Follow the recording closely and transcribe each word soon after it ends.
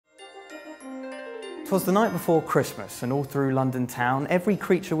'Twas the night before Christmas, and all through London town every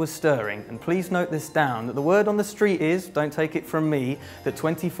creature was stirring, and please note this down, that the word on the street is, don't take it from me, that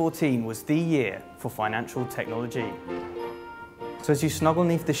 2014 was the year for financial technology. So as you snuggle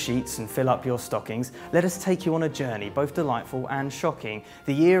neath the sheets and fill up your stockings, let us take you on a journey, both delightful and shocking.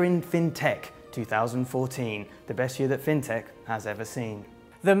 The year in fintech, 2014, the best year that fintech has ever seen.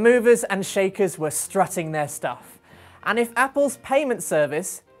 The movers and shakers were strutting their stuff. And if Apple's payment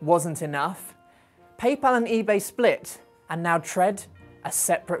service wasn't enough, PayPal and eBay split and now tread a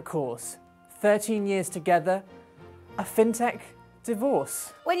separate course. 13 years together, a fintech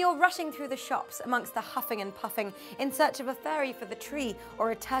divorce. When you're rushing through the shops amongst the huffing and puffing in search of a fairy for the tree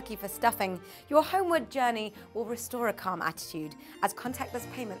or a turkey for stuffing, your homeward journey will restore a calm attitude as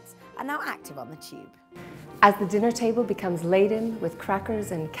contactless payments are now active on the tube. As the dinner table becomes laden with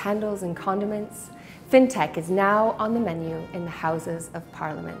crackers and candles and condiments, fintech is now on the menu in the Houses of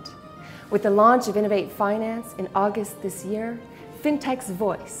Parliament. With the launch of Innovate Finance in August this year, fintech's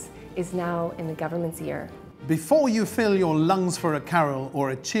voice is now in the government's ear. Before you fill your lungs for a carol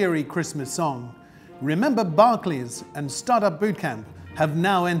or a cheery Christmas song, remember Barclays and Startup Bootcamp have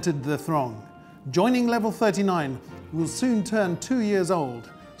now entered the throng. Joining Level 39 will soon turn 2 years old.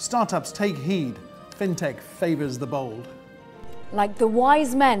 Startups take heed, fintech favours the bold. Like the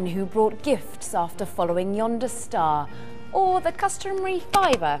wise men who brought gifts after following yonder star, or the customary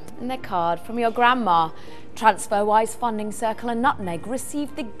fiver in their card from your grandma. TransferWise Funding Circle and Nutmeg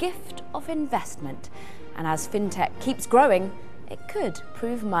received the gift of investment. And as fintech keeps growing, it could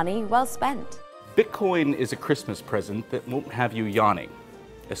prove money well spent. Bitcoin is a Christmas present that won't have you yawning,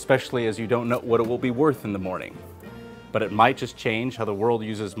 especially as you don't know what it will be worth in the morning. But it might just change how the world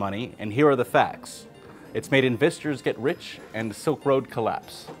uses money, and here are the facts. It's made investors get rich and the Silk Road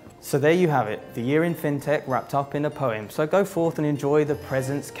collapse. So there you have it, the year in fintech wrapped up in a poem. So go forth and enjoy the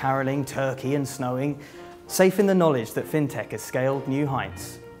presents, caroling, turkey and snowing, safe in the knowledge that fintech has scaled new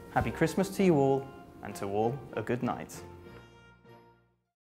heights. Happy Christmas to you all, and to all a good night.